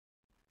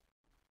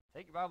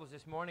Take your Bibles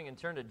this morning and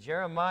turn to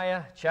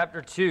Jeremiah chapter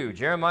 2.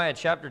 Jeremiah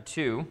chapter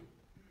 2.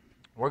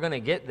 We're going to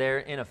get there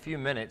in a few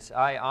minutes.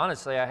 I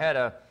had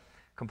a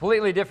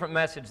completely different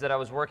message that I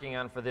was working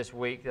on for this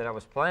week that I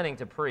was planning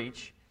to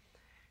preach.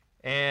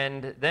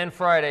 And then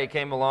Friday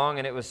came along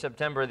and it was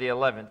September the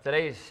 11th.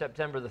 Today is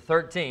September the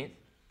 13th.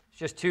 It's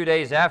just 2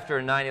 days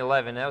after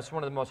 9/11. That was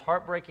one of the most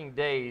heartbreaking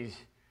days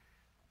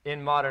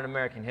in modern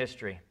American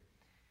history.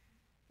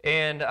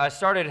 And I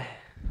started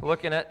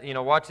looking at,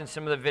 watching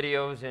some of the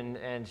videos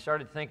and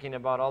started thinking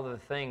about all the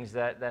things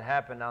that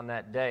happened on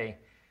that day.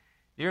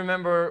 Do you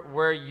remember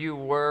where you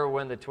were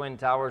when the Twin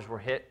Towers were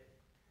hit?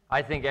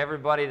 I think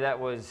everybody that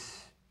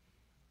was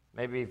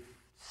maybe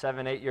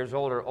 7, 8 years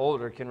old or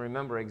older can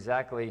remember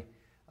exactly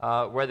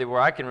where they were.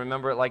 I can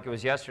remember it like it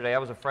was yesterday. I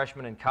was a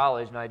freshman in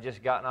college, and I had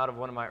just gotten out of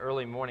one of my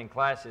early morning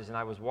classes, and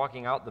I was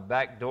walking out the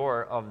back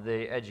door of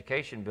the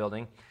education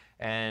building,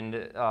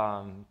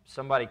 and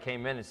somebody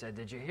came in and said,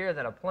 "Did you hear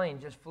that a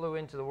plane just flew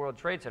into the World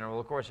Trade Center?" Well,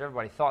 of course,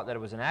 everybody thought that it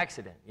was an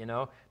accident,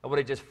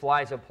 Nobody just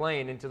flies a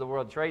plane into the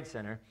World Trade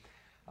Center.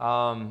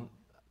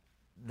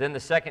 Then the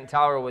second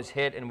tower was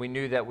hit, and we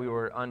knew that we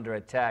were under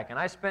attack. And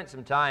I spent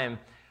some time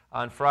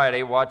on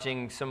Friday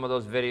watching some of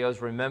those videos,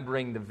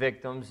 remembering the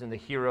victims and the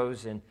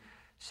heroes, and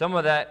some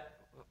of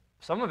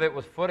it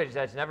was footage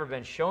that's never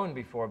been shown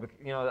before. But,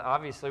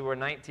 obviously we're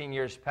 19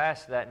 years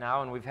past that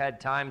now, and we've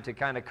had time to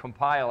kind of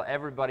compile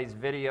everybody's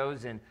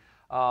videos. And,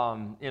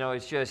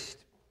 it's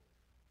just,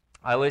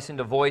 I listened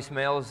to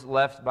voicemails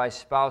left by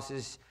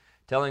spouses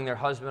telling their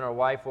husband or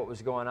wife what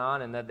was going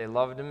on and that they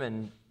loved him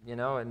and,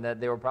 and that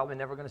they were probably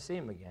never going to see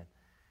him again.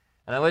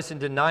 And I listened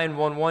to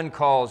 911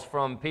 calls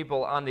from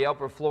people on the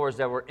upper floors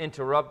that were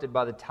interrupted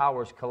by the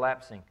towers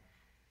collapsing.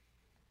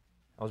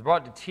 I was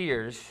brought to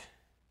tears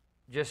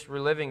just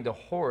reliving the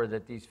horror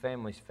that these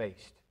families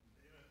faced.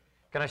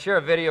 Can I share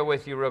a video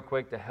with you real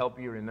quick to help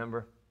you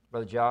remember,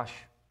 Brother Josh?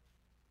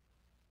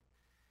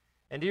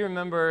 And do you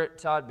remember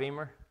Todd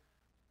Beamer?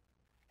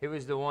 He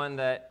was the one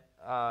that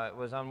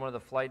was on one of the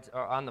flights,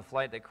 or on the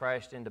flight that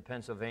crashed into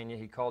Pennsylvania.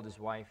 He called his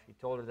wife. He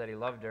told her that he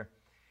loved her.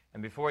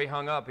 And before he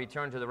hung up, he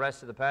turned to the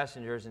rest of the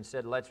passengers and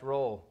said, "Let's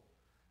roll,"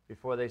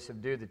 before they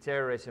subdued the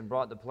terrorists and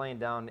brought the plane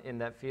down in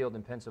that field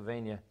in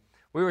Pennsylvania.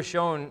 We were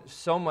shown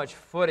so much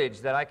footage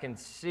that I can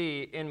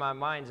see in my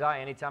mind's eye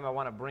anytime I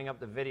want to bring up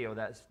the video,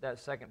 that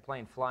second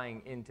plane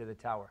flying into the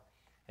tower.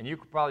 And you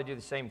could probably do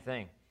the same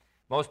thing.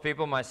 Most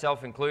people,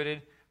 myself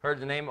included, heard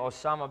the name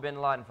Osama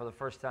bin Laden for the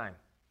first time.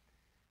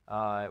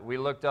 We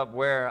looked up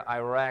where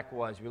Iraq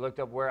was. We looked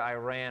up where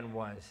Iran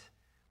was.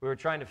 We were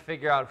trying to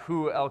figure out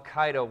who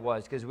Al-Qaeda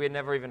was because we had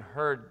never even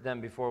heard them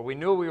before. We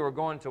knew we were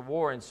going to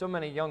war, and so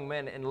many young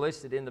men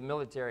enlisted in the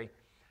military.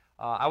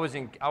 I was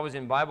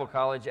in Bible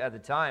college at the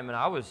time, and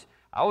I was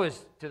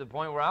to the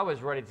point where I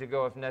was ready to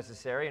go if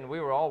necessary, and we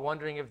were all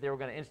wondering if they were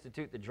going to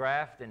institute the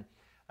draft, and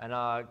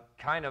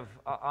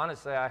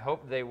honestly, I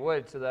hoped they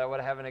would so that I would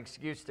have an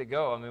excuse to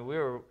go. I mean,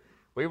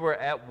 we were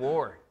at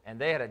war, and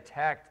they had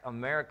attacked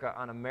America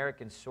on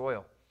American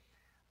soil.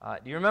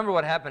 Do you remember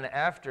what happened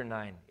after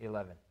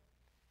 9/11?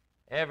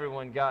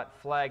 Everyone got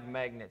flag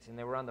magnets, and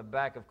they were on the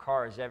back of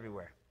cars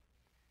everywhere.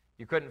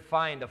 You couldn't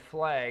find a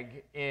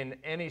flag in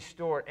any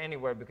store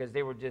anywhere because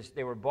they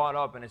were bought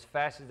up, and as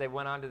fast as they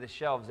went onto the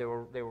shelves, they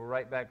were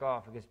right back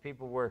off because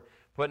people were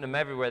putting them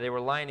everywhere. They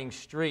were lining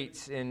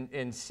streets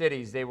in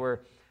cities. They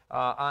were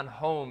on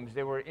homes.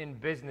 They were in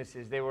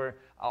businesses. They were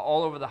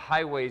all over the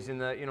highways and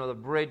the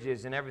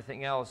bridges and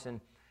everything else. And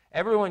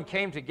everyone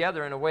came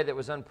together in a way that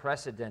was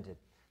unprecedented.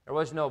 There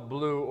was no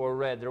blue or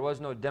red. There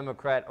was no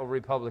Democrat or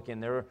Republican.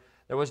 There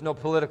was no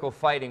political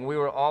fighting. We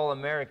were all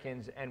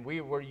Americans, and we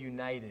were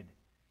united.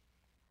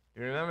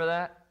 You remember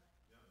that?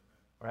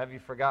 Or have you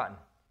forgotten?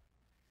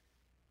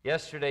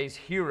 Yesterday's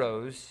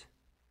heroes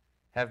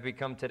have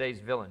become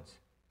today's villains.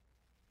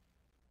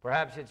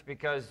 Perhaps it's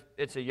because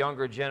it's a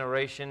younger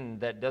generation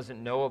that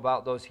doesn't know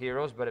about those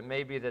heroes, but it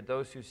may be that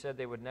those who said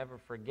they would never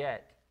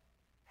forget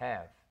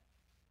have.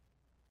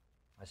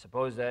 I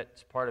suppose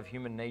that's part of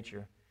human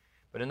nature.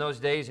 But in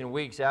those days and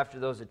weeks after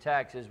those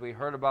attacks, as we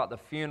heard about the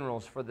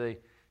funerals for the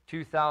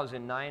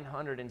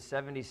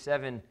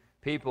 2,977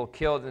 people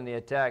killed in the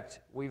attacks,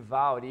 we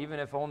vowed, even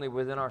if only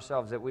within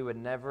ourselves, that we would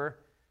never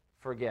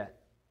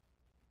forget.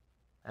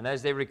 And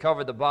as they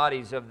recovered the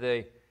bodies of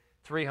the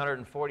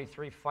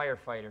 343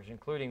 firefighters,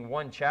 including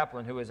one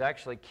chaplain who was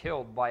actually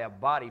killed by a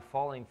body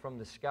falling from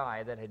the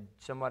sky that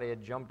somebody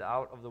had jumped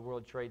out of the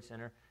World Trade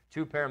Center,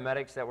 2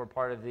 paramedics that were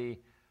part of the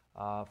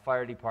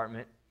fire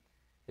department,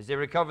 as they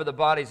recovered the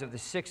bodies of the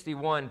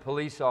 61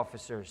 police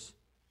officers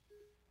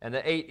and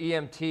the 8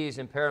 EMTs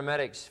and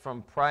paramedics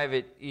from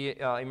private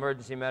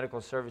emergency medical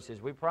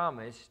services, we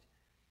promised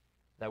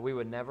that we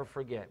would never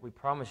forget. We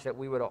promised that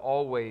we would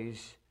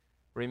always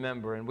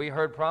remember. And we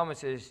heard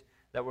promises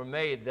that were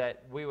made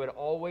that we would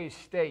always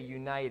stay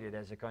united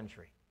as a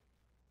country.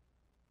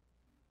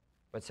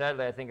 But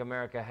sadly, I think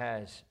America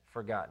has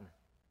forgotten.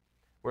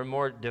 We're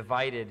more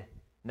divided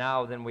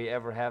now than we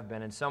ever have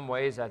been. In some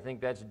ways, I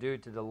think that's due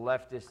to the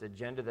leftist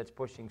agenda that's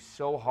pushing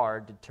so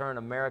hard to turn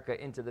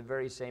America into the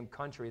very same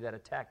country that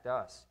attacked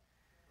us.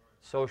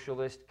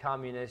 socialist,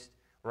 communist,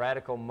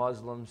 radical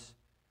Muslims.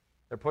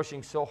 They're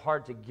pushing so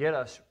hard to get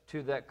us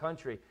to that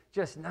country.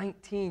 Just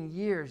 19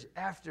 years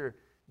after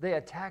they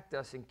attacked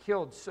us and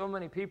killed so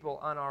many people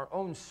on our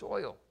own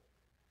soil.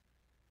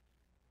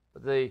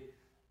 But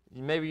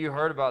maybe you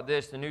heard about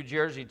this. The New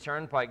Jersey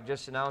Turnpike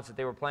just announced that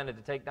they were planning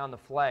to take down the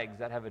flags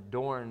that have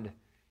adorned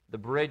the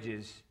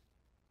bridges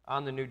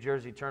on the New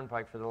Jersey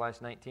Turnpike for the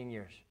last 19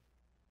 years.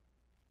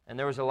 And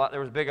there was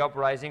a big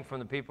uprising from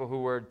the people who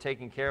were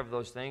taking care of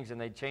those things,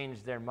 and they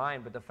changed their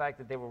mind. But the fact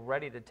that they were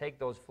ready to take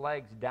those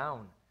flags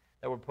down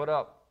that were put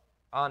up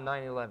on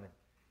 9/11.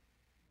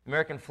 The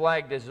American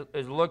flag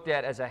is looked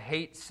at as a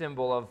hate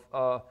symbol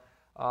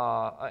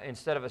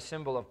instead of a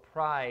symbol of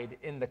pride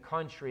in the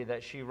country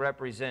that she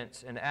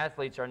represents. And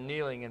athletes are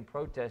kneeling in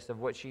protest of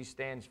what she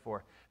stands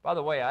for. By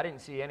the way, I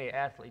didn't see any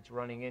athletes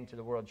running into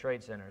the World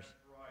Trade Centers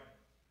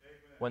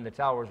when the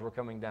towers were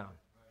coming down.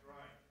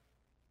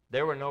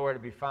 They were nowhere to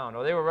be found.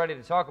 Oh, they were ready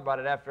to talk about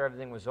it after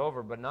everything was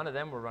over, but none of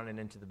them were running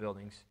into the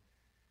buildings.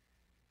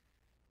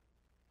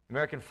 The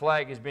American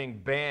flag is being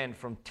banned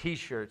from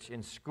T-shirts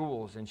in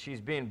schools, and she's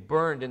being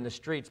burned in the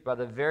streets by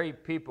the very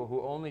people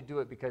who only do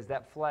it because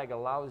that flag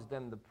allows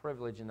them the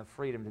privilege and the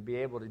freedom to be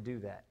able to do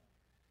that.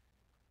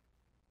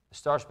 The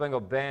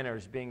Star-Spangled Banner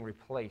is being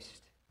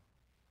replaced.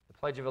 The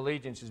Pledge of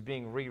Allegiance is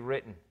being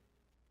rewritten.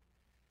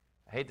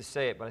 I hate to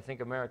say it, but I think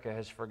America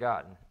has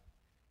forgotten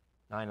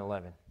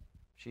 9/11.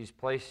 She's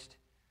placed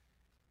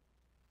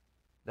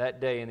that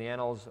day in the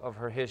annals of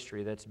her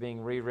history that's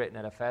being rewritten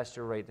at a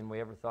faster rate than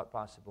we ever thought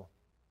possible.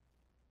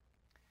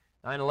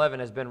 9/11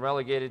 has been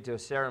relegated to a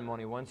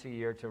ceremony once a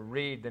year to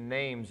read the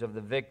names of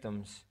the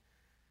victims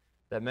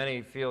that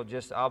many feel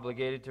just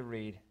obligated to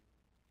read.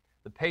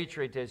 The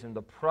patriotism,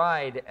 the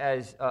pride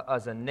as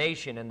a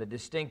nation, and the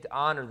distinct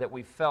honor that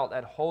we felt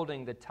at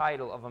holding the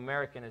title of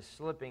American is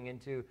slipping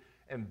into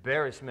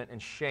embarrassment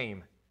and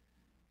shame.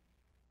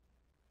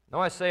 Now,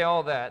 I say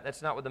all that,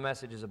 that's not what the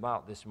message is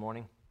about this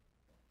morning.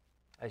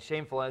 As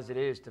shameful as it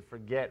is to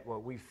forget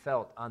what we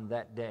felt on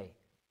that day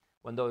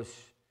when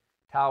those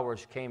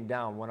towers came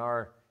down, when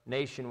our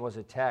nation was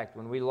attacked,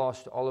 when we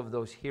lost all of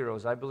those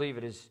heroes, I believe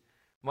it is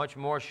much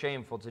more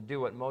shameful to do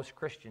what most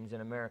Christians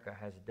in America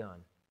have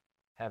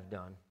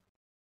done.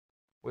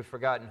 We've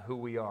forgotten who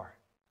we are,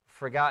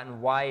 forgotten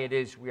why it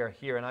is we are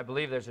here, and I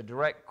believe there's a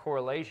direct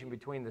correlation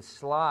between the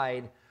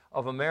slide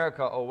of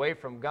America away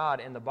from God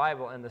in the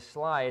Bible and the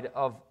slide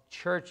of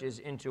churches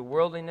into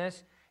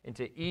worldliness,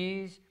 into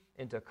ease,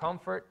 into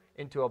comfort,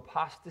 into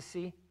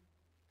apostasy.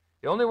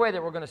 The only way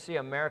that we're going to see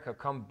America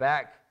come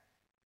back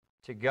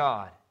to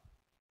God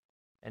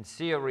and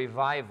see a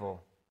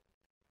revival,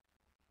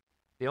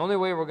 the only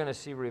way we're going to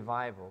see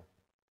revival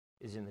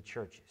is in the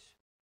churches.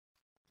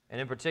 And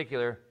in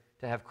particular,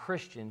 to have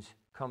Christians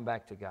come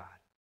back to God.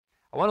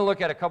 I want to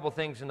look at a couple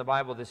things in the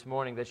Bible this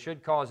morning that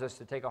should cause us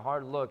to take a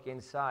hard look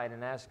inside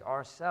and ask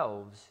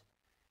ourselves,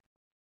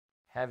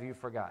 have you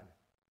forgotten?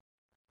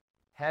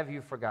 Have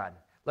you forgotten?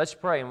 Let's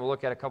pray, and we'll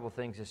look at a couple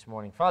things this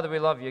morning. Father, we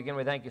love you. Again,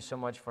 we thank you so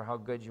much for how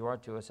good you are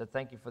to us. I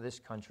thank you for this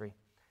country.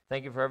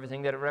 Thank you for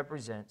everything that it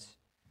represents.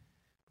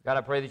 God,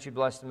 I pray that you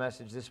bless the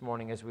message this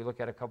morning as we look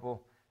at a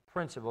couple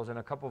principles and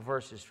a couple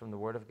verses from the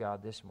Word of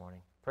God this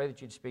morning. Pray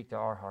that you'd speak to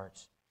our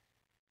hearts.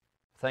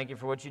 Thank you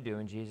for what you do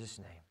in Jesus'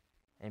 name.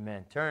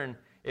 Amen. Turn,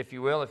 if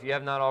you will, if you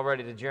have not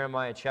already, to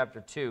Jeremiah chapter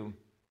 2.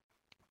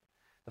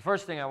 The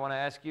first thing I want to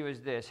ask you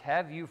is this: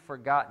 have you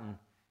forgotten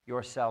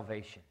your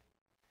salvation?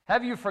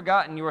 Have you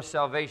forgotten your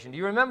salvation? Do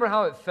you remember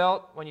how it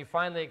felt when you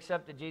finally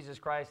accepted Jesus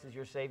Christ as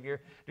your Savior?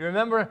 Do you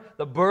remember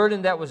the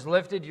burden that was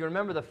lifted? Do you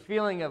remember the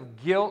feeling of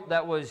guilt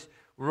that was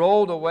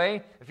rolled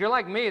away? If you're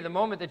like me, the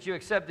moment that you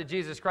accepted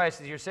Jesus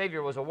Christ as your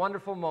Savior was a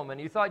wonderful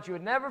moment. You thought you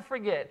would never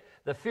forget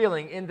the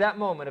feeling in that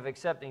moment of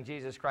accepting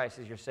Jesus Christ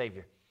as your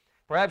Savior.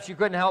 Perhaps you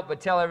couldn't help but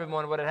tell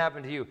everyone what had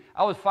happened to you.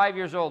 I was 5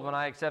 years old when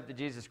I accepted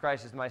Jesus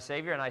Christ as my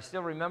Savior, and I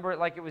still remember it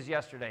like it was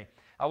yesterday.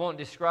 I won't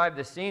describe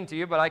the scene to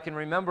you, but I can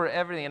remember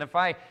everything. And if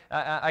I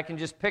can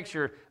just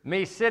picture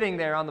me sitting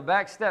there on the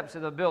back steps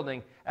of the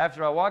building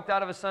after I walked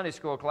out of a Sunday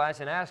school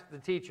class and asked the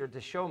teacher to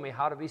show me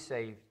how to be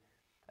saved.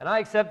 And I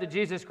accepted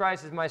Jesus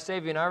Christ as my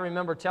Savior, and I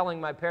remember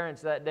telling my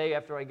parents that day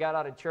after I got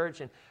out of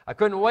church, and I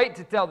couldn't wait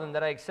to tell them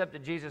that I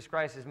accepted Jesus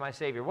Christ as my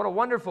Savior. What a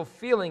wonderful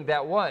feeling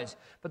that was.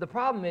 But the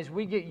problem is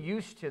we get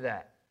used to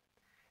that.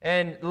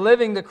 And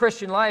living the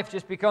Christian life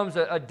just becomes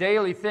a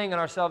daily thing, and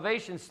our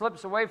salvation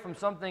slips away from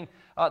something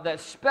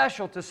that's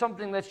special to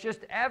something that's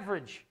just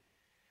average.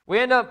 We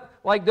end up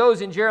like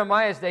those in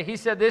Jeremiah's day. He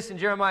said this in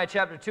Jeremiah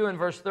chapter 2 and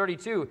verse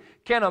 32,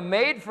 "Can a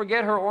maid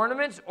forget her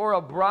ornaments, or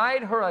a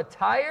bride her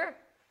attire?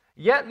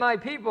 Yet my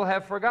people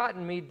have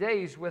forgotten me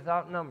days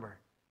without number."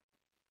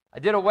 I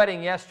did a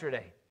wedding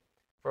yesterday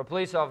for a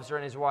police officer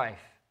and his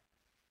wife.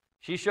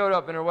 She showed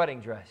up in her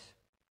wedding dress.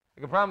 I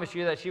can promise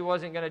you that she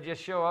wasn't going to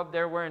just show up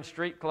there wearing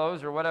street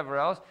clothes or whatever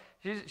else.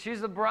 She's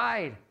the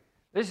bride.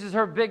 This is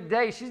her big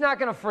day. She's not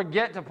going to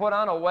forget to put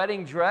on a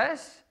wedding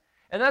dress.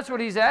 And that's what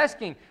he's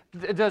asking.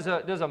 Does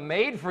a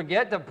maid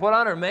forget to put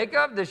on her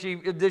makeup?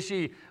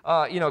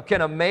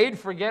 Can a maid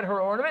forget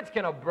her ornaments?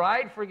 Can a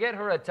bride forget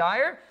her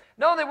attire?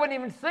 No, they wouldn't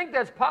even think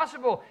that's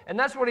possible. And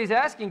that's what he's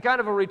asking,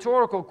 kind of a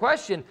rhetorical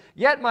question.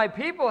 Yet my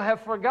people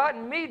have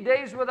forgotten me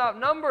days without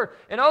number.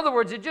 In other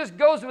words, it just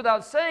goes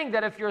without saying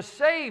that if you're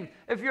saved,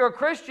 if you're a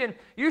Christian,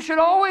 you should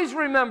always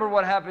remember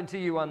what happened to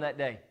you on that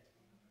day.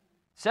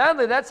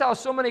 Sadly, that's how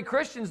so many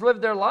Christians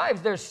live their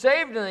lives. They're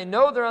saved and they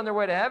know they're on their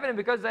way to heaven, and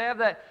because they have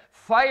that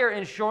fire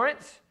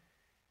insurance,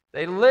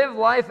 they live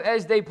life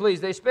as they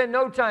please. They spend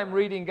no time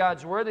reading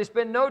God's Word. They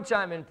spend no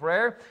time in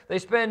prayer. They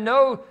spend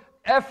no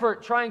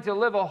effort trying to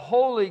live a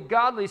holy,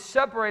 godly,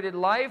 separated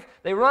life.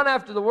 They run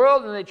after the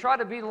world and they try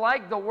to be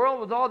like the world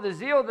with all the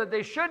zeal that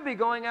they should be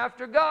going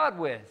after God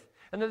with,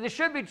 and that they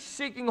should be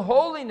seeking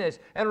holiness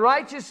and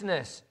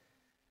righteousness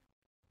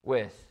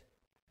with.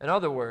 In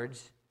other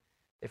words,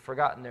 they've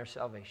forgotten their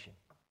salvation.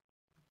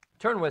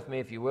 Turn with me,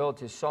 if you will,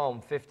 to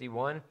Psalm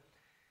 51.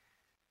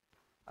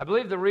 I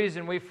believe the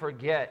reason we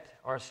forget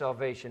our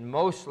salvation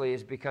mostly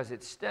is because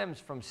it stems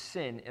from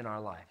sin in our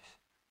lives.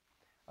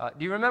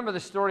 Do you remember the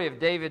story of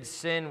David's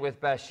sin with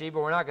Bathsheba?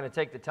 We're not going to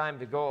take the time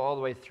to go all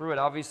the way through it,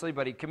 obviously,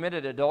 but he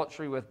committed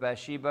adultery with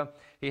Bathsheba.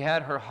 He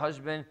had her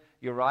husband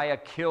Uriah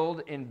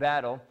killed in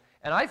battle.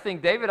 And I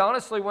think David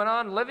honestly went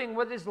on living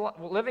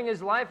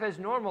his life as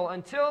normal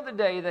until the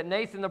day that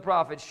Nathan the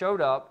prophet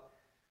showed up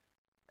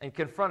and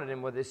confronted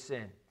him with his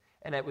sin.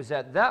 And it was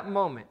at that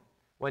moment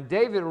when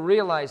David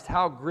realized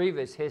how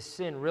grievous his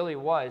sin really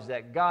was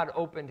that God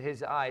opened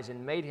his eyes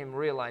and made him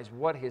realize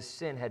what his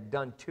sin had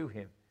done to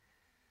him.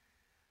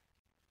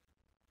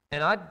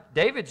 And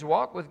David's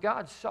walk with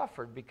God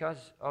suffered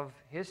because of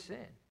his sin.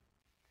 And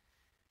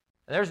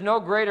there's no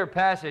greater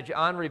passage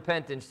on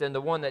repentance than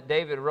the one that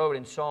David wrote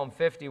in Psalm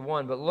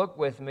 51, but look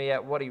with me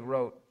at what he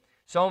wrote.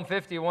 Psalm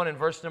 51 in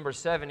verse number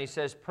 7, he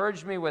says,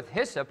 "Purge me with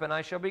hyssop, and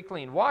I shall be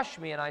clean. Wash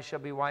me, and I shall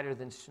be whiter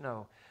than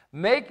snow.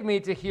 Make me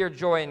to hear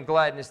joy and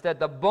gladness, that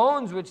the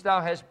bones which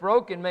thou hast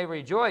broken may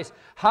rejoice.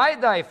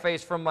 Hide thy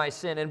face from my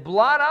sin, and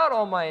blot out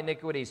all my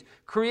iniquities.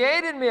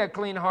 Create in me a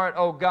clean heart,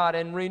 O God,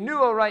 and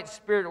renew a right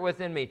spirit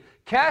within me.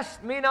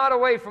 Cast me not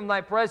away from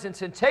thy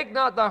presence, and take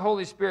not thy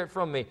Holy Spirit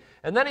from me."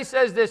 And then he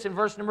says this in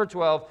verse number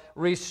 12,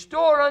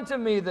 "Restore unto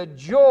me the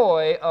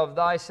joy of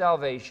thy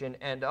salvation,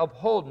 and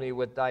uphold me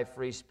with thy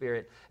free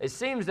spirit." It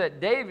seems that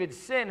David's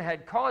sin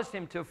had caused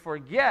him to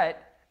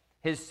forget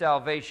his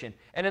salvation.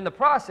 And in the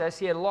process,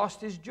 he had lost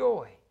his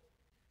joy.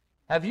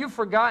 Have you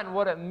forgotten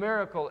what a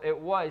miracle it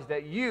was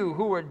that you,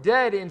 who were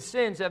dead in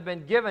sins, have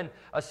been given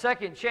a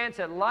second chance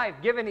at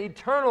life, given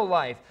eternal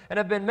life, and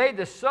have been made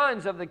the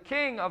sons of the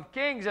King of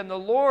Kings and the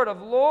Lord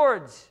of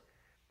Lords?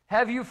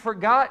 Have you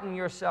forgotten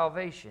your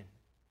salvation?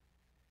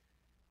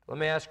 Let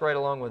me ask right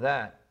along with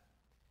that,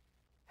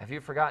 have you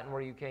forgotten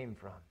where you came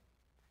from?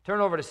 Turn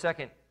over to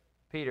 2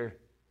 Peter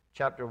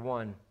chapter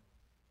 1.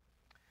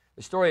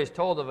 The story is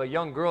told of a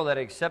young girl that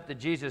accepted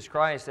Jesus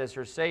Christ as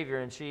her Savior,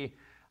 and she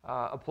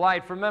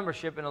applied for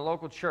membership in a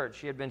local church.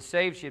 She had been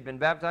saved, she had been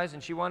baptized,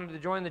 and she wanted to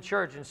join the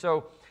church. And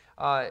so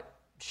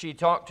she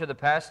talked to the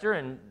pastor,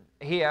 and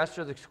he asked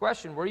her this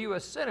question: "Were you a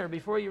sinner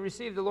before you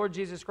received the Lord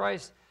Jesus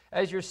Christ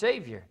as your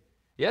Savior?"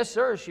 "Yes,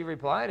 sir," she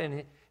replied.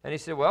 And he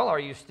said, "Well, are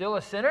you still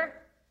a sinner?"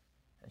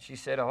 And she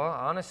said, "Oh,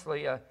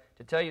 honestly,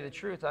 to tell you the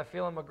truth, I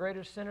feel I'm a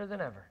greater sinner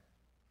than ever."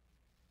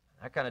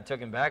 That kind of took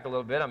him back a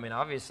little bit. I mean,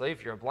 obviously,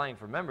 if you're applying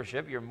for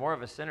membership, you're more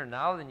of a sinner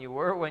now than you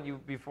were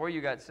before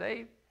you got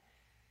saved.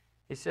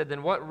 He said,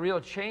 "Then what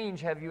real change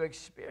have you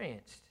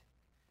experienced?"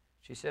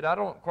 She said, "I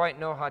don't quite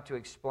know how to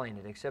explain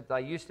it, except I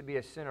used to be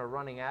a sinner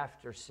running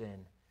after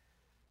sin.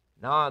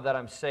 Now that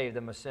I'm saved,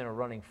 I'm a sinner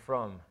running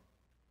from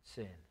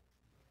sin."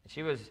 And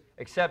she was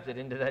accepted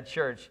into that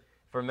church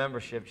for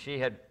membership.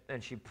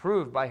 She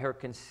proved by her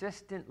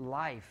consistent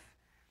life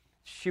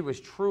she was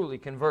truly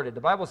converted.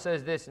 The Bible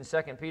says this in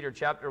 2 Peter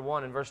chapter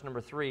 1 and verse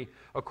number 3,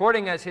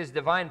 "According as his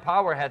divine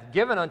power hath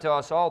given unto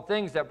us all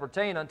things that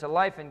pertain unto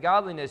life and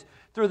godliness,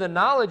 through the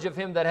knowledge of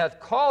him that hath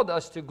called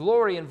us to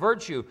glory and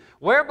virtue,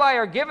 whereby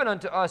are given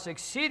unto us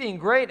exceeding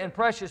great and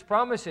precious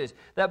promises,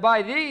 that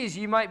by these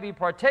ye might be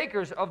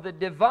partakers of the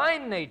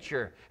divine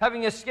nature,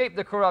 having escaped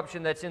the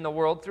corruption that's in the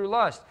world through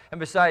lust. And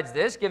besides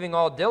this, giving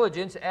all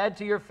diligence, add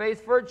to your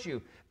faith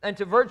virtue, and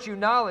to virtue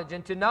knowledge,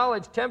 and to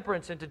knowledge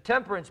temperance, and to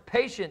temperance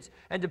patience,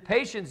 and to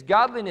patience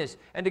godliness,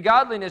 and to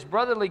godliness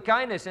brotherly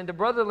kindness, and to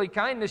brotherly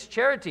kindness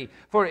charity.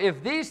 For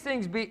if these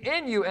things be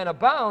in you and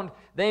abound,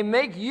 they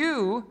make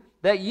you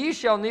that ye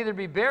shall neither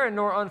be barren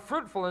nor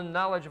unfruitful in the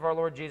knowledge of our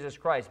Lord Jesus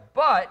Christ.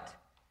 But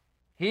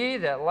he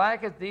that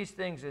lacketh these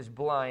things is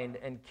blind,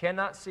 and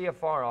cannot see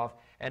afar off,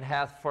 and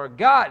hath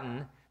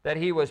forgotten that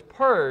he was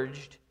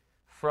purged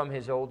from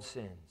his old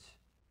sins."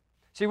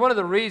 See, one of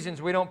the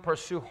reasons we don't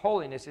pursue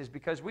holiness is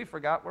because we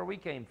forgot where we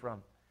came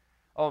from.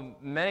 Oh,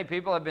 many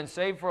people have been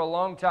saved for a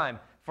long time.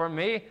 For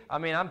me,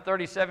 I'm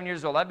 37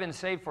 years old. I've been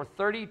saved for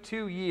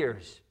 32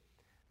 years.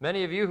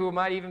 Many of you who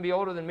might even be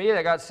older than me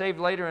that got saved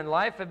later in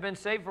life have been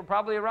saved for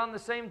probably around the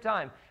same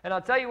time. And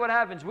I'll tell you what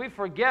happens. We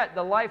forget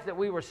the life that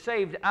we were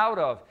saved out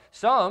of.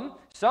 Some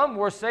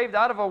were saved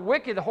out of a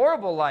wicked,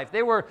 horrible life.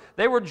 They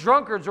were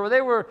drunkards, or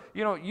they were,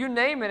 you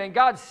name it, and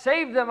God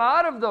saved them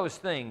out of those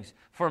things.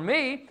 For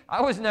me,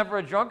 I was never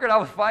a drunkard. I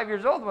was 5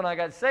 years old when I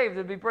got saved.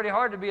 It'd be pretty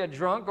hard to be a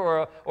drunk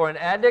or an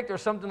addict or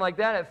something like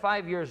that at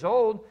 5 years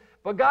old.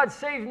 But God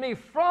saved me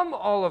from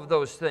all of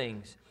those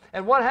things.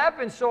 And what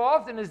happens so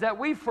often is that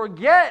we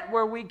forget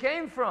where we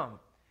came from.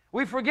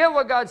 We forget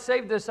what God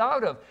saved us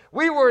out of.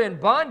 We were in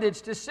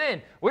bondage to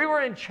sin. We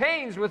were in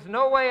chains with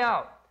no way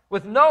out,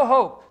 with no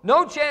hope,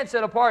 no chance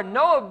at a pardon,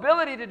 no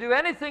ability to do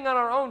anything on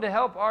our own to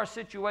help our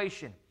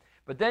situation.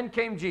 But then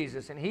came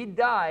Jesus, and He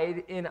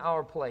died in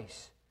our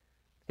place.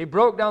 He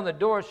broke down the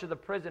doors to the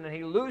prison, and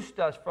He loosed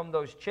us from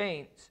those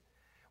chains.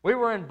 We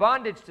were in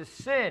bondage to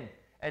sin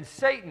and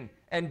Satan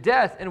and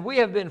death, and we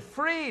have been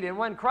freed. And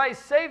when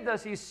Christ saved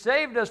us, He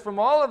saved us from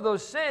all of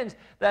those sins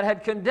that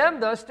had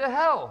condemned us to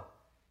hell.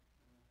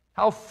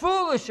 How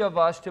foolish of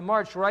us to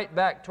march right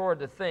back toward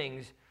the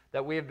things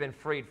that we have been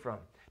freed from.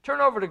 Turn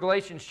over to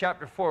Galatians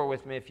chapter 4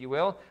 with me, if you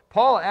will.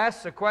 Paul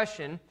asks a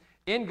question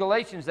in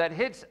Galatians that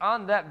hits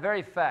on that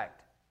very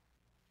fact.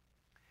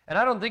 And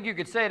I don't think you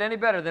could say it any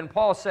better than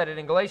Paul said it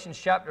in Galatians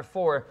chapter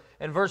 4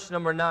 and verse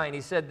number 9.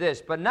 He said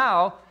this, "But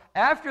now,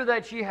 after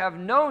that ye have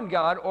known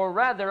God, or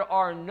rather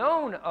are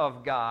known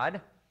of God,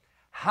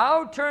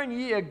 how turn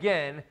ye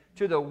again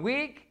to the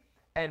weak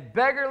and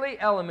beggarly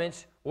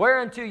elements,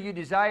 whereunto you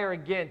desire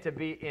again to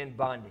be in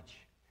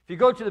bondage?" If you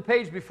go to the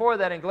page before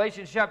that in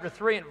Galatians chapter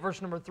 3 and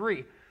verse number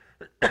 3,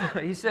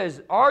 he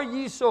says, "Are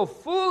ye so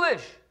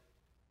foolish?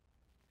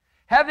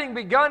 Having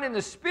begun in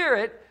the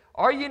Spirit,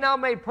 are ye now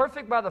made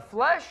perfect by the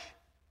flesh?"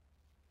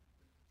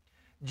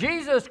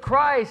 Jesus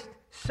Christ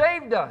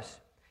saved us.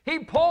 He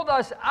pulled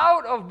us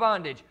out of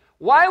bondage.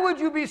 Why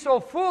would you be so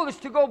foolish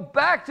to go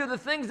back to the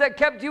things that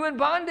kept you in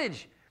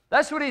bondage?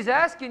 That's what He's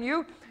asking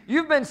you.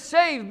 You've been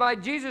saved by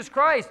Jesus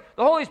Christ.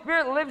 The Holy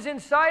Spirit lives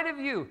inside of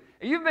you.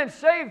 You've been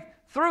saved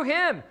through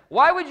Him.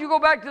 Why would you go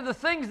back to the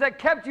things that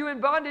kept you in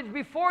bondage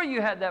before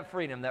you had that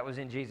freedom that was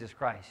in Jesus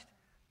Christ?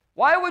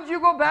 Why would you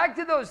go back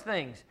to those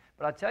things?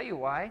 But I'll tell you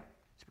why.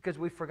 It's because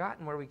we've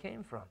forgotten where we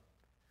came from.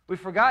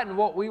 We've forgotten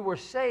what we were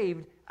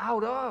saved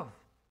out of.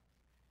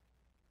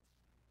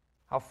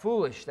 How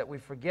foolish that we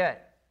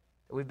forget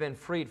that we've been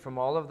freed from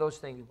all of those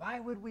things. Why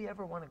would we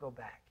ever want to go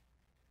back?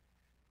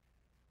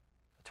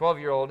 A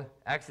 12-year-old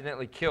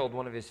accidentally killed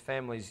one of his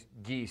family's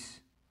geese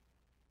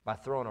by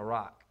throwing a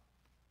rock.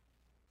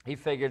 He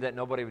figured that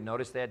nobody would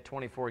notice. They had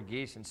 24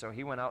 geese, and so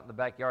he went out in the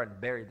backyard and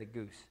buried the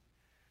goose.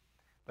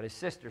 But his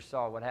sister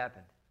saw what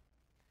happened.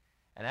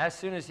 And as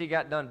soon as he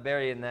got done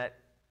burying that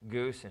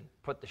goose and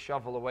put the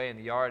shovel away in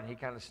the yard, and he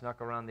kind of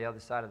snuck around the other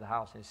side of the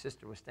house, and his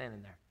sister was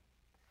standing there.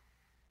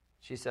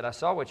 She said, "I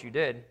saw what you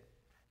did.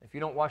 If you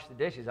don't wash the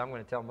dishes, I'm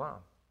going to tell Mom."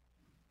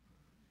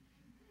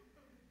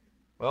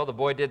 Well, the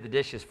boy did the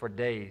dishes for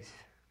days.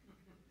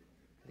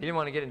 He didn't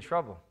want to get in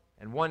trouble.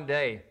 And one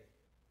day,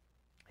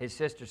 his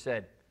sister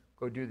said,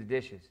 "Go do the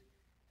dishes."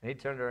 And he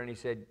turned to her and he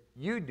said,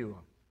 "You do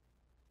them."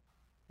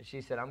 And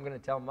she said, "I'm going to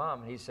tell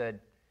Mom." And he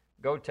said,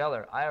 "Go tell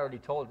her. I already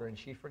told her and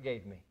she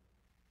forgave me.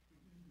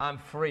 I'm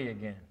free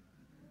again."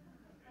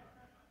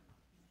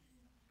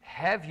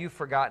 Have you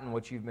forgotten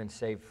what you've been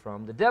saved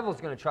from? The devil's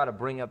going to try to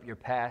bring up your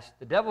past.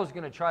 The devil's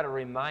going to try to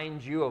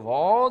remind you of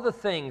all the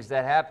things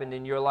that happened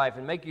in your life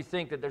and make you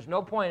think that there's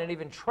no point in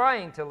even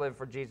trying to live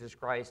for Jesus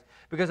Christ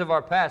because of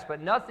our past.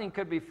 But nothing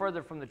could be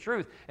further from the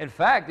truth. In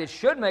fact, it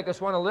should make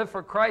us want to live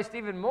for Christ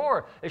even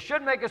more. It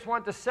should make us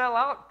want to sell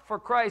out for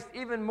Christ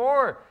even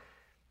more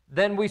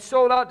than we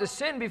sold out to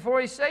sin before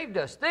He saved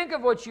us. Think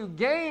of what you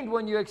gained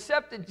when you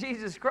accepted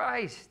Jesus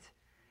Christ.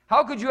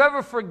 How could you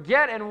ever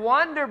forget and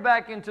wander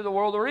back into the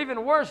world, or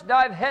even worse,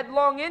 dive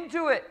headlong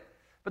into it?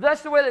 But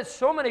that's the way that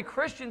so many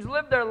Christians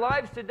live their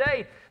lives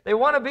today. They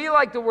want to be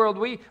like the world.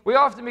 We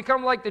often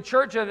become like the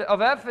church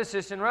of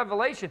Ephesus in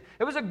Revelation.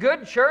 It was a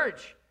good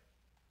church.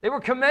 They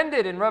were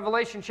commended in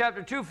Revelation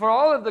chapter 2 for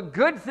all of the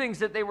good things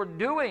that they were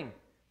doing.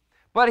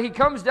 But he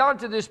comes down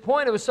to this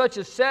point. It was such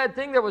a sad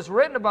thing that was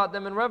written about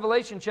them in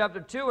Revelation chapter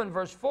 2 and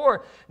verse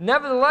 4.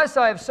 "Nevertheless,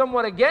 I have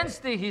somewhat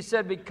against thee," he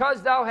said,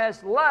 "because thou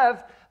hast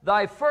left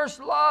thy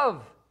first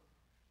love."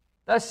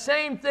 The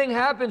same thing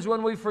happens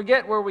when we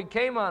forget where we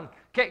came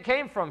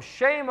from.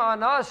 Shame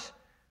on us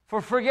for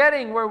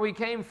forgetting where we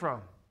came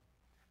from.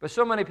 But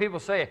so many people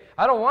say,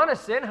 "I don't want to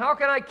sin. How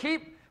can I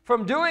keep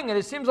from doing it?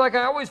 It seems like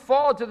I always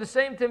fall to the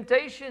same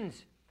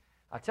temptations."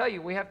 I tell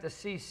you, we have to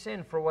see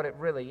sin for what it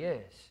really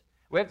is.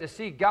 We have to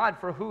see God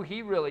for who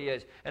He really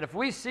is. And if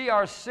we see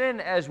our sin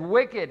as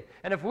wicked,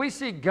 and if we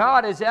see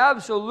God as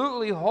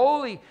absolutely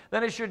holy,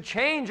 then it should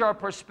change our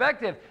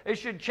perspective. It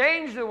should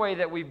change the way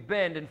that we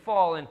bend and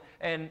fall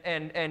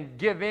and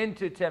give in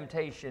to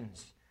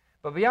temptations.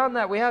 But beyond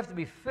that, we have to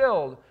be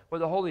filled with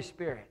the Holy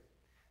Spirit.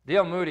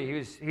 D.L.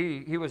 Moody,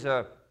 he was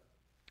a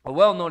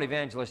well-known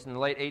evangelist in the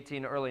late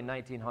early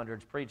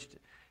 1900s, preached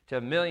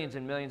to millions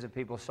and millions of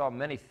people, saw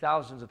many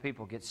thousands of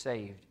people get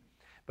saved.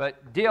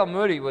 But D.L.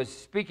 Moody was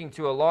speaking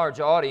to a large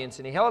audience,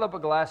 and he held up a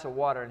glass of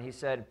water, and he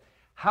said,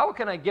 how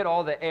can I get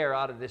all the air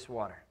out of this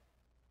water,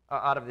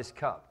 out of this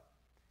cup?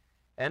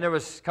 And there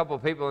was a couple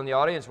of people in the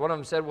audience. One of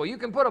them said, well, you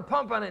can put a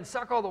pump on it and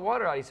suck all the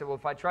water out. He said, well,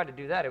 if I tried to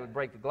do that, it would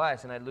break the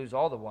glass, and I'd lose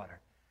all the water.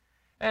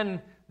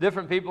 And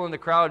different people in the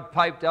crowd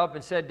piped up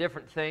and said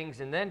different things,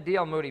 and then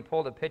D.L. Moody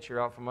pulled a pitcher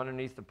out from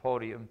underneath the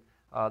podium,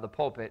 the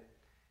pulpit,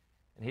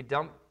 and he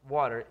dumped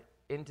water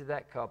into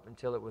that cup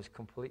until it was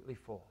completely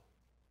full.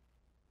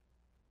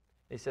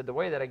 He said, the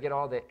way that I get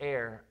all the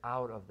air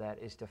out of that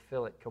is to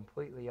fill it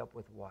completely up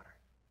with water.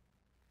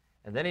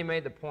 And then he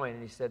made the point,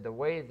 and he said, the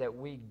way that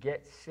we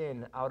get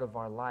sin out of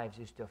our lives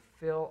is to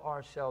fill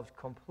ourselves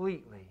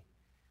completely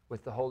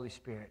with the Holy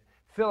Spirit.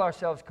 Fill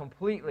ourselves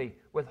completely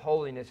with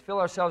holiness. Fill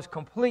ourselves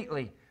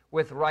completely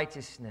with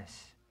righteousness.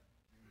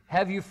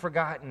 Have you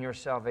forgotten your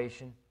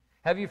salvation?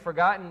 Have you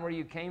forgotten where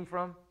you came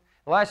from?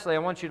 Lastly, I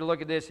want you to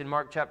look at this in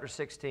Mark chapter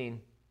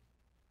 16.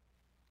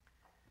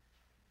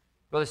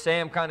 Brother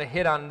Sam kind of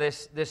hit on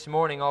this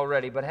morning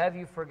already, but have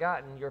you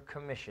forgotten your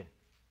commission?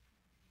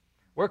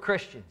 We're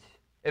Christians.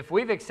 If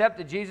we've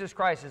accepted Jesus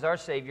Christ as our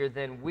Savior,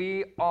 then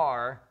we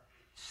are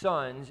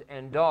sons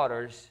and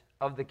daughters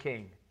of the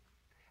King.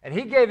 And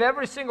He gave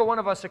every single one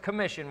of us a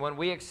commission when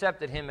we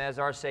accepted Him as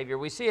our Savior.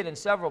 We see it in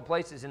several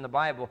places in the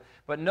Bible,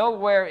 but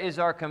nowhere is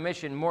our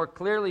commission more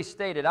clearly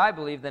stated, I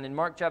believe, than in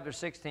Mark chapter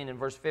 16 and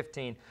verse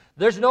 15.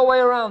 There's no way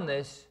around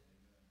this.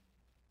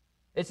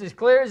 It's as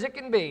clear as it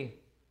can be.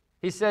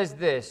 He says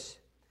this,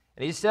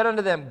 and He said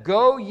unto them,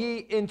 go ye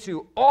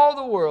into all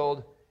the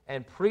world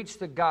and preach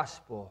the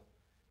gospel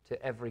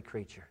to every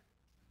creature.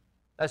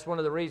 That's one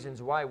of the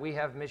reasons why we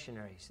have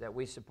missionaries that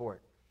we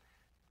support.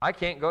 I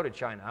can't go to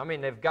China. I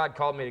mean, if God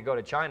called me to go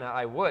to China,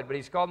 I would, but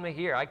He's called me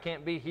here. I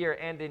can't be here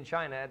and in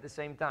China at the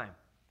same time.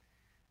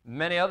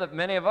 Many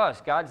of us,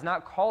 God's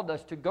not called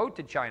us to go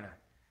to China.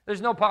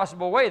 There's no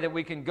possible way that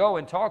we can go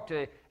and talk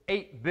to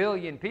 8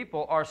 billion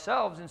people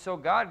ourselves, and so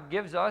God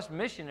gives us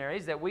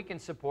missionaries that we can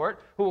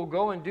support who will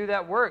go and do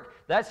that work.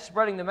 That's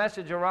spreading the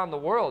message around the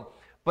world.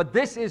 But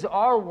this is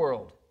our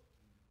world.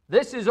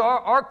 This is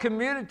our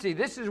community.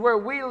 This is where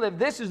we live.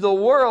 This is the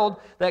world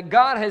that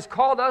God has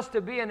called us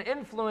to be an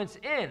influence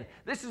in.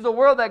 This is the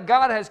world that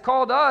God has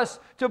called us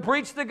to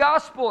preach the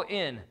gospel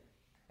in.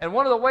 And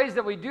one of the ways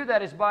that we do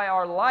that is by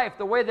our life.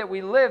 The way that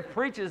we live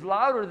preaches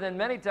louder than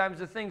many times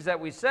the things that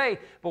we say.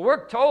 But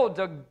we're told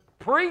to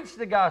preach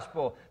the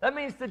gospel. That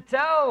means to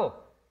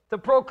tell, to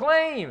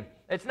proclaim.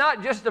 It's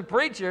not just the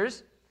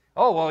preachers.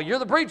 Oh, well, you're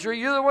the preacher.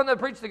 You're the one that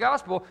preached the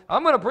gospel.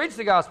 I'm going to preach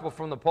the gospel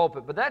from the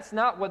pulpit. But that's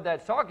not what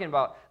that's talking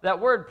about. That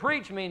word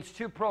preach means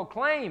to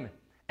proclaim.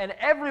 And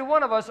every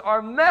one of us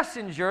are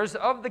messengers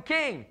of the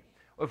King.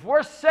 If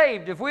we're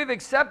saved, if we've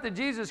accepted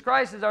Jesus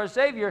Christ as our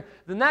Savior,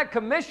 then that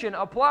commission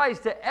applies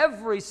to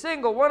every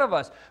single one of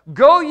us.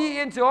 Go ye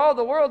into all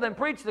the world and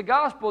preach the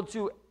gospel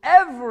to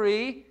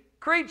every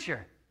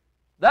creature.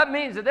 That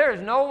means that there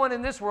is no one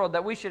in this world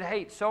that we should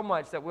hate so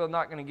much that we're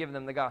not going to give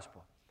them the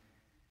gospel.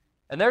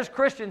 And there's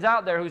Christians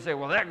out there who say,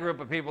 well, that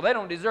group of people, they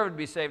don't deserve to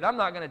be saved. I'm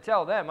not going to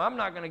tell them. I'm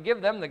not going to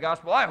give them the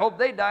gospel. I hope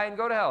they die and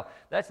go to hell.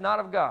 That's not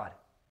of God.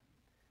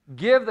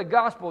 Give the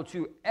gospel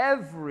to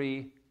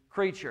every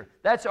creature.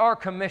 That's our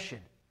commission.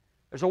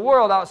 There's a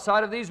world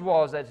outside of these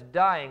walls that's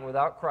dying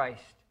without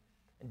Christ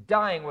and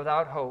dying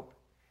without hope.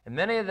 And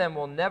many of them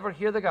will never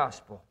hear the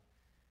gospel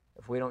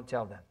if we don't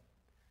tell them.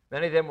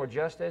 Many of them were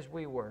just as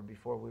we were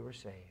before we were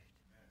saved.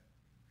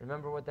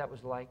 Remember what that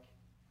was like?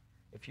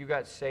 If you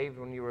got saved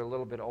when you were a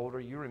little bit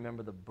older, you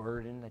remember the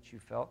burden that you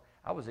felt.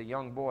 I was a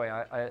young boy,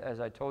 as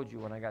I told you,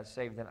 when I got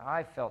saved, and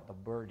I felt the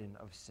burden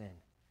of sin.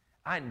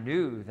 I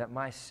knew that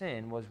my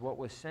sin was what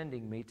was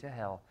sending me to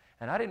hell,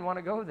 and I didn't want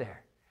to go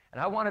there.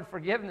 And I wanted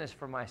forgiveness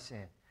for my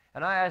sin.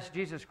 And I asked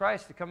Jesus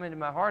Christ to come into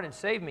my heart and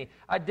save me.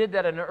 I did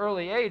that at an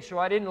early age, so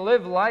I didn't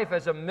live life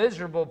as a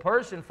miserable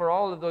person for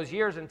all of those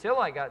years until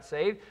I got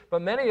saved.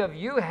 But many of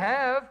you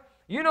have.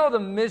 You know the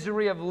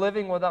misery of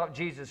living without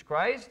Jesus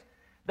Christ.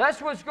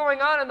 That's what's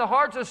going on in the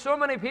hearts of so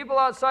many people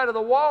outside of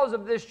the walls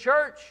of this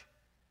church.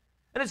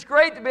 And it's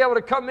great to be able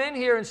to come in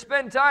here and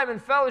spend time in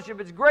fellowship.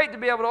 It's great to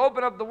be able to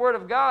open up the Word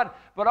of God.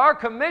 But our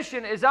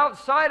commission is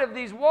outside of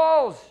these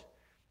walls.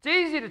 It's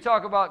easy to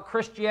talk about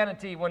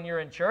Christianity when you're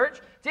in church.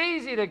 It's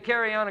easy to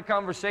carry on a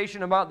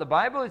conversation about the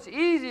Bible. It's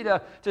easy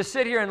to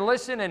sit here and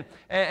listen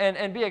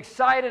and be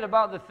excited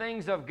about the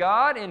things of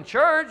God in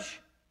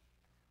church.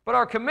 But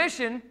our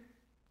commission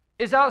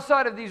is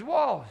outside of these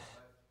walls.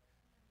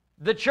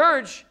 The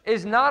church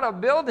is not a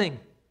building.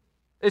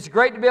 It's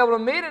great to be able to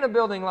meet in a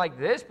building like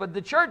this, but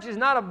the church is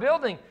not a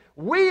building.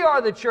 We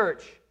are the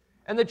church.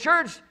 And the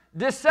church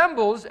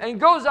dissembles and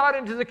goes out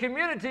into the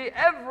community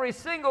every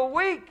single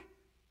week.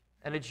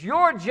 And it's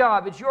your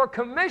job, it's your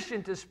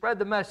commission to spread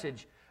the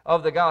message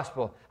of the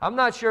gospel. I'm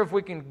not sure if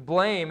we can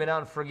blame it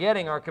on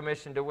forgetting our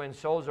commission to win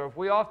souls, or if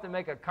we often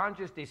make a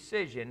conscious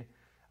decision,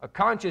 a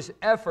conscious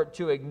effort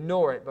to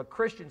ignore it. But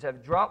Christians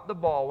have dropped the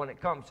ball when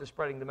it comes to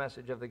spreading the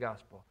message of the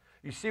gospel.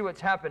 You see what's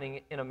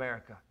happening in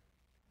America.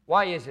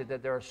 Why is it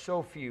that there are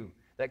so few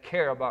that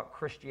care about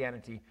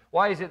Christianity?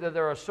 Why is it that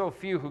there are so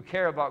few who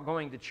care about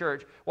going to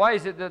church? Why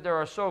is it that there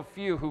are so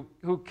few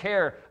who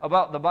care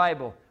about the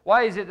Bible?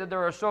 Why is it that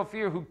there are so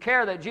few who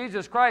care that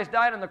Jesus Christ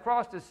died on the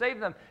cross to save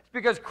them? It's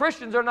because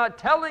Christians are not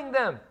telling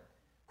them.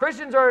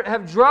 Christians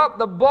have dropped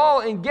the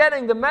ball in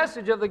getting the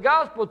message of the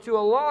gospel to a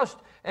lost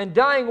and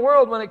dying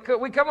world.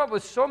 We come up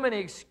with so many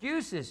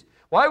excuses.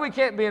 Why we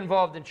can't be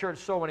involved in church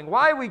soul winning.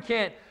 Why we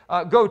can't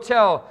go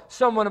tell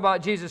someone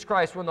about Jesus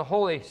Christ when the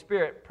Holy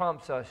Spirit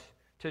prompts us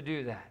to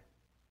do that.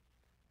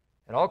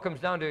 It all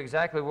comes down to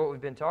exactly what we've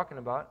been talking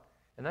about,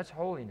 and that's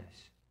holiness.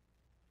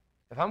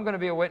 If I'm going to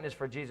be a witness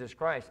for Jesus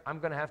Christ, I'm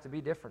going to have to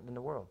be different than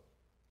the world.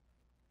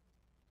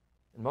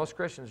 And most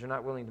Christians are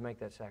not willing to make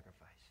that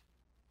sacrifice.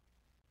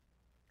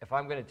 If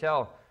I'm going to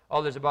tell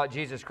others about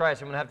Jesus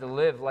Christ, I'm going to have to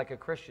live like a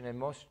Christian, and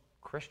most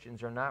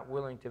Christians are not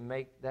willing to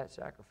make that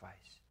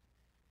sacrifice.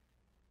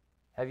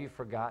 Have you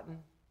forgotten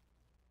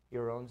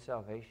your own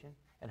salvation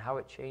and how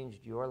it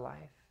changed your life?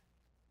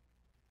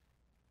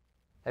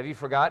 Have you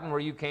forgotten where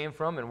you came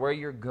from and where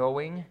you're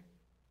going?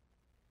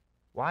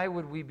 Why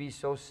would we be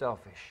so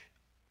selfish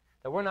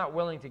that we're not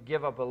willing to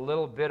give up a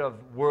little bit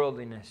of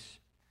worldliness,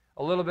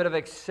 a little bit of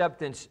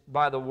acceptance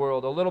by the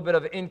world, a little bit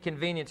of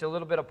inconvenience, a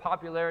little bit of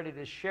popularity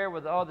to share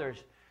with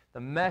others the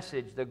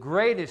message, the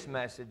greatest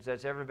message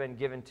that's ever been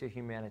given to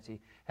humanity?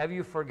 Have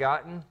you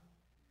forgotten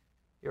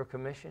your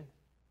commission?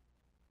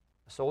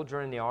 A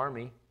soldier in the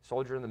army, a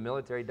soldier in the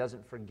military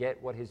doesn't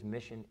forget what his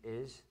mission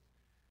is.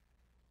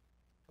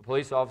 A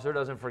police officer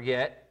doesn't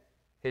forget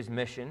his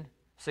mission.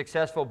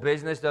 Successful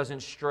business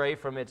doesn't stray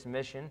from its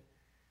mission.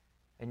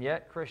 And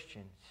yet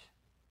Christians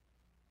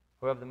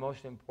who have the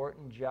most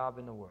important job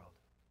in the world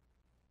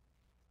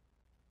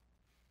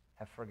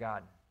have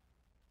forgotten,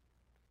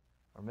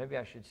 or maybe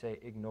I should say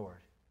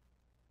ignored,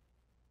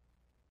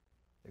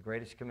 the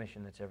greatest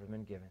commission that's ever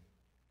been given,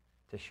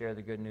 to share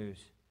the good news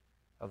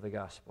of the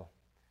gospel.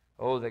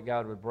 Oh, that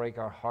God would break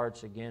our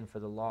hearts again for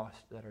the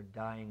lost that are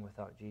dying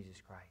without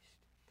Jesus Christ.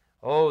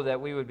 Oh, that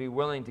we would be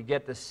willing to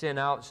get the sin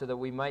out so that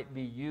we might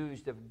be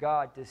used of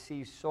God to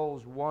see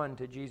souls won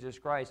to Jesus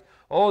Christ.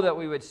 Oh, that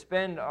we would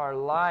spend our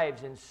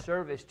lives in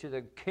service to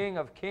the King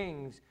of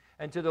Kings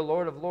and to the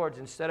Lord of Lords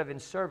instead of in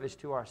service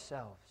to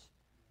ourselves.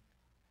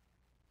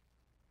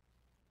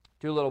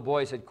 Two little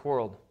boys had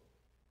quarreled.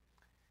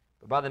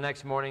 But by the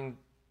next morning,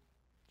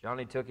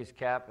 Johnny took his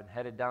cap and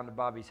headed down to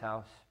Bobby's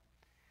house.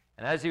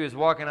 And as he was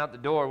walking out the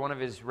door, one of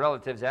his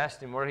relatives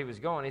asked him where he was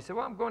going. He said,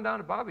 "Well, I'm going down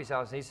to Bobby's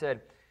house." And he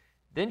said,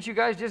 "Didn't you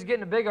guys just get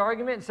in a big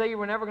argument and say you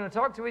were never going to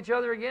talk to each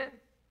other again?"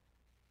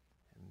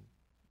 And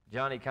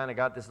Johnny kind of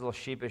got this little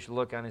sheepish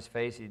look on his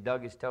face. He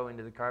dug his toe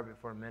into the carpet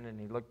for a minute, and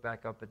he looked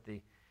back up at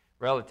the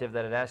relative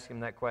that had asked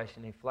him that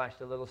question. He flashed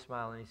a little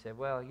smile, and he said,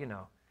 "Well, you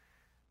know,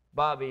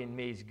 Bobby and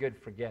me's good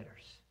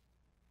forgetters."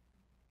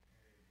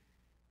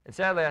 And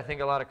sadly, I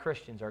think a lot of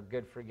Christians are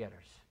good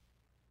forgetters.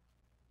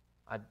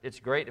 It's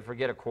great to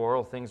forget a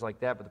quarrel, things like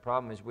that, but the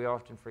problem is we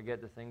often forget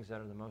the things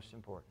that are the most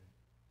important.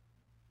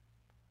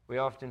 We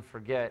often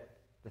forget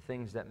the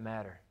things that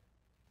matter.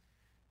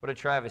 What a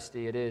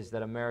travesty it is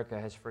that America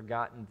has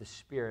forgotten the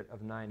spirit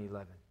of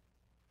 9/11.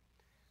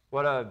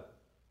 What a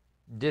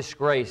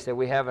disgrace that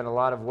we have in a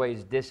lot of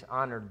ways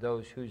dishonored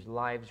those whose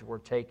lives were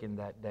taken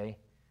that day.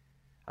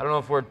 I don't know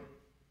if we're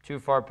too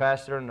far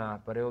past it or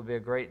not, but it will be a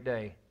great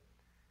day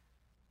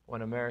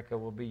when America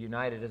will be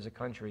united as a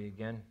country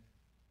again.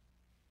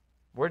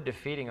 We're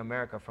defeating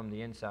America from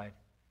the inside.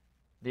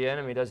 The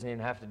enemy doesn't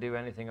even have to do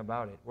anything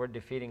about it. We're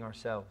defeating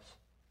ourselves.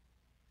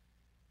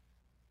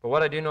 But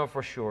what I do know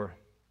for sure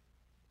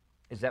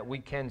is that we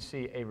can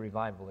see a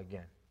revival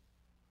again.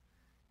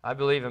 I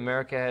believe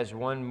America has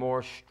one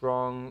more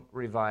strong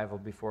revival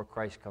before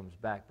Christ comes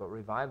back, but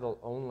revival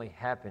only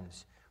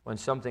happens when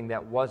something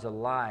that was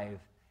alive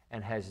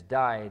and has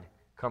died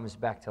comes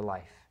back to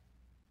life.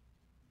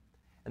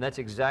 And that's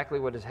exactly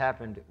what has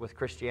happened with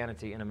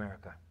Christianity in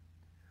America.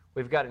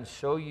 We've gotten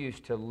so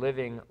used to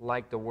living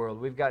like the world.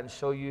 We've gotten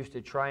so used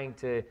to trying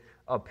to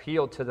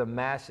appeal to the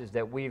masses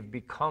that we've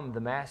become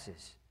the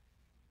masses.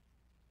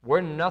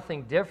 We're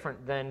nothing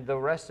different than the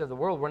rest of the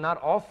world. We're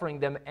not offering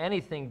them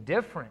anything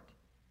different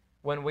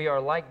when we are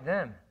like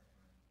them.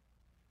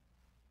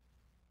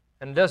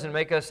 And it doesn't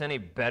make us any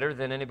better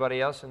than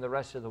anybody else in the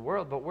rest of the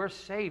world, but we're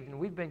saved and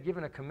we've been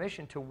given a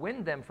commission to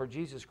win them for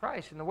Jesus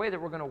Christ. And the way that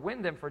we're going to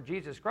win them for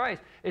Jesus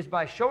Christ is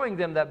by showing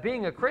them that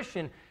being a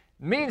Christian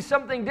means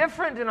something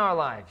different in our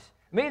lives.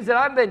 It means that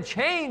I've been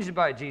changed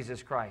by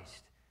Jesus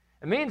Christ.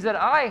 It means that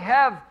I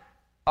have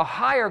a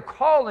higher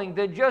calling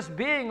than just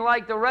being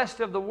like the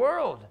rest of the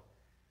world.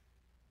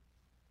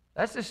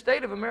 That's the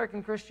state of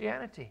American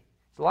Christianity.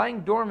 It's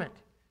lying dormant.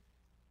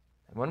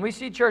 And when we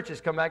see churches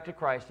come back to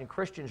Christ and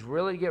Christians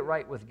really get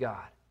right with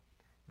God,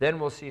 then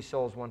we'll see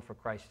souls won for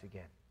Christ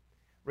again.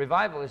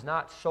 Revival is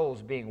not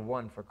souls being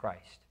won for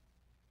Christ.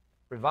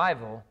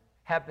 Revival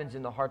happens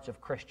in the hearts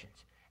of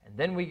Christians. And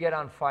then we get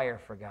on fire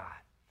for God.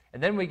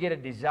 And then we get a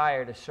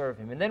desire to serve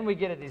Him. And then we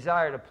get a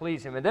desire to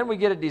please Him. And then we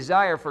get a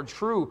desire for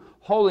true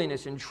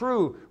holiness and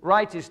true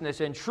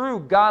righteousness and true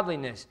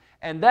godliness.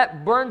 And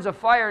that burns a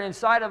fire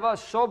inside of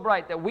us so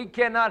bright that we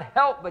cannot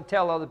help but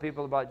tell other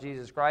people about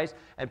Jesus Christ,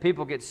 and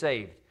people get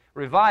saved.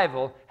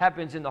 Revival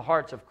happens in the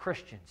hearts of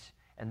Christians,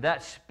 and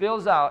that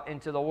spills out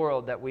into the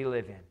world that we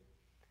live in.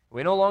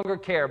 We no longer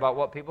care about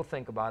what people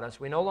think about us.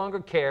 We no longer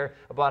care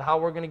about how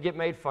we're going to get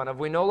made fun of.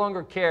 We no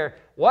longer care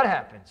what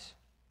happens,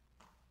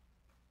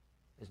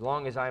 as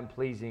long as I'm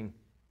pleasing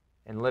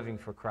and living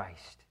for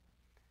Christ.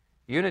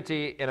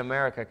 Unity in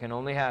America can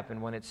only happen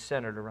when it's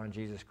centered around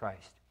Jesus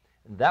Christ.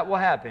 And that will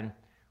happen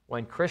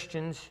when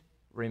Christians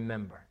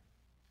remember.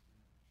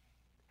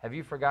 Have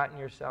you forgotten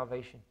your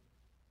salvation?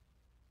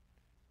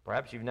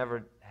 Perhaps you've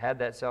never had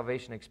that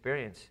salvation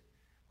experience.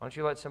 Why don't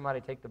you let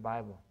somebody take the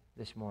Bible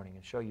this morning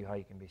and show you how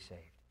you can be saved?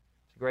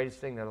 It's the greatest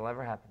thing that will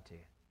ever happen to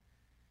you.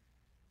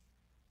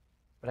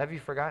 But have you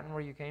forgotten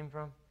where you came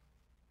from?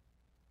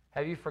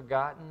 Have you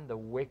forgotten the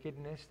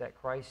wickedness that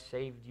Christ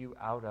saved you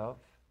out of?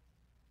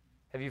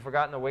 Have you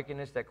forgotten the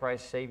wickedness that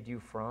Christ saved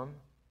you from?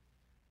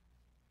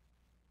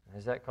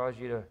 Has that caused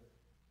you to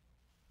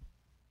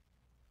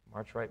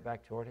march right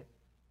back toward it?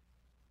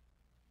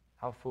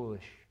 How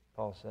foolish,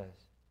 Paul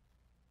says.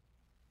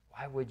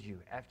 Why would you,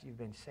 after you've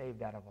been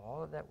saved out of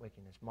all of that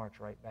wickedness, march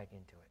right back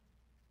into it?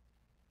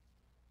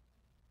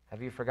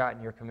 Have you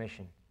forgotten your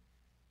commission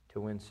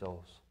to win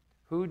souls?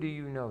 Who do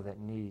you know that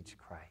needs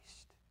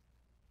Christ?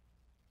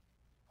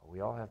 We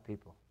all have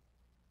people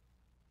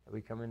that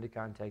we come into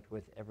contact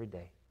with every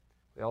day.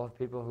 We all have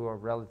people who are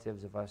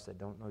relatives of us that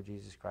don't know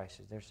Jesus Christ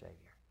as their Savior.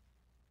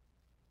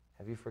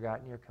 Have you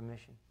forgotten your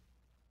commission?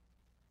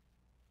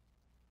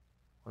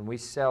 When we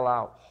sell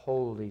out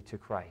wholly to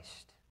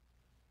Christ,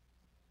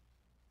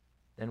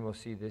 then we'll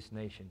see this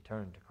nation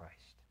turn to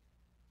Christ.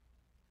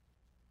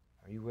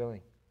 Are you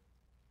willing?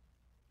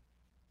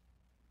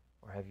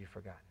 Or have you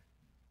forgotten?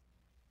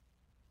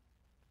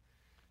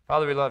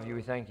 Father, we love you.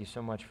 We thank you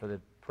so much for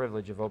the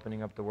privilege of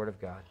opening up the Word of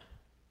God.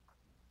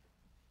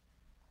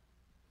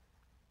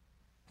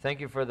 Thank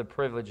you for the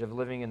privilege of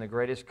living in the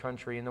greatest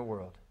country in the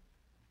world.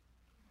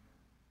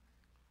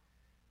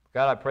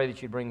 God, I pray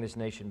that you bring this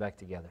nation back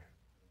together.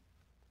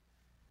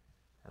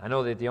 And I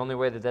know that the only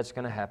way that that's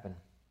going to happen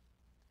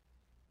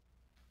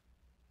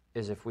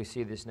is if we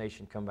see this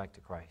nation come back to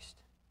Christ.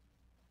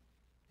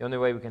 The only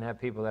way we can have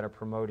people that are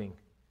promoting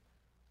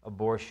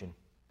abortion.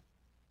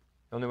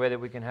 The only way that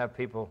we can have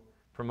people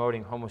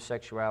promoting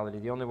homosexuality.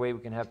 The only way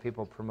we can have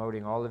people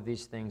promoting all of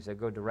these things that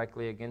go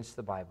directly against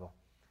the Bible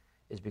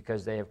is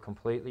because they have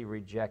completely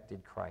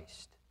rejected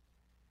Christ.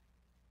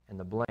 And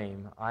the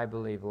blame, I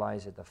believe,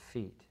 lies at the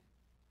feet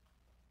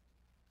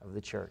of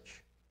the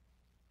church.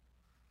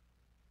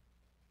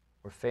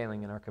 We're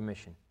failing in our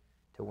commission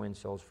to win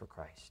souls for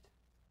Christ.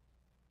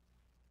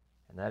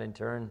 And that in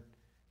turn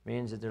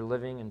means that they're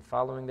living and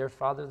following their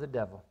father, the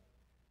devil.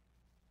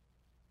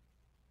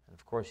 And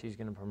of course, he's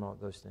going to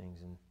promote those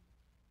things, and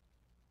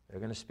they're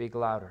going to speak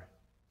louder.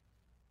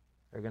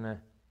 They're going to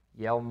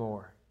yell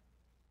more.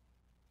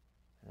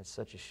 And it's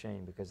such a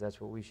shame, because that's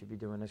what we should be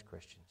doing as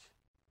Christians.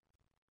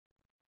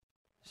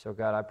 So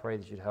God, I pray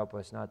that you'd help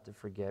us not to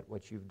forget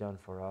what you've done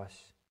for us.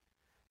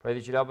 Pray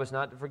that you'd help us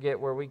not to forget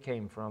where we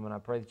came from, and I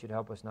pray that you'd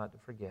help us not to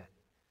forget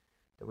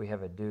that we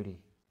have a duty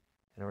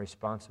and a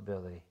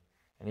responsibility,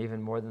 and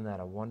even more than that,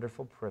 a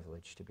wonderful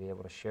privilege to be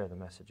able to share the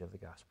message of the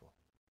gospel.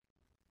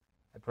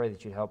 I pray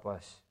that you'd help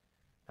us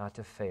not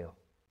to fail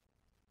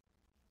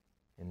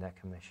in that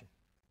commission.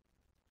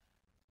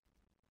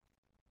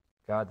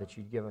 God, that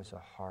you'd give us a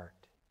heart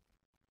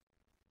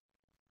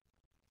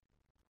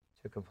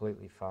to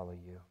completely follow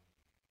you.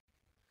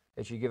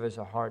 That you give us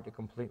a heart to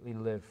completely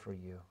live for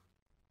you.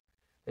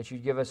 That you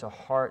give us a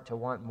heart to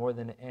want more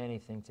than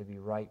anything to be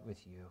right with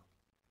you.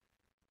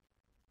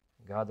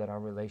 God, that our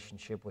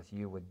relationship with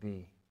you would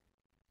be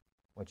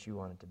what you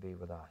want it to be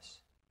with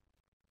us.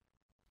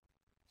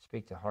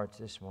 Speak to hearts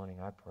this morning,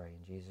 I pray,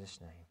 in Jesus'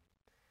 name.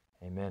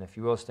 Amen. If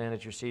you will, stand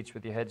at your seats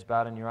with your heads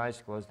bowed and your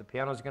eyes closed. The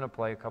piano's going to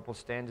play a couple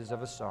stanzas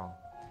of a song.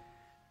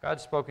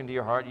 God's spoken to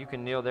your heart. You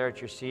can kneel there at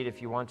your seat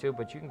if you want to,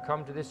 but you can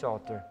come to this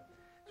altar.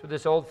 That's what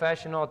this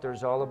old-fashioned altar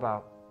is all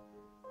about.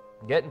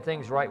 Getting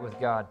things right with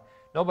God.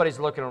 Nobody's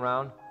looking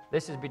around.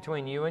 This is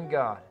between you and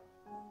God.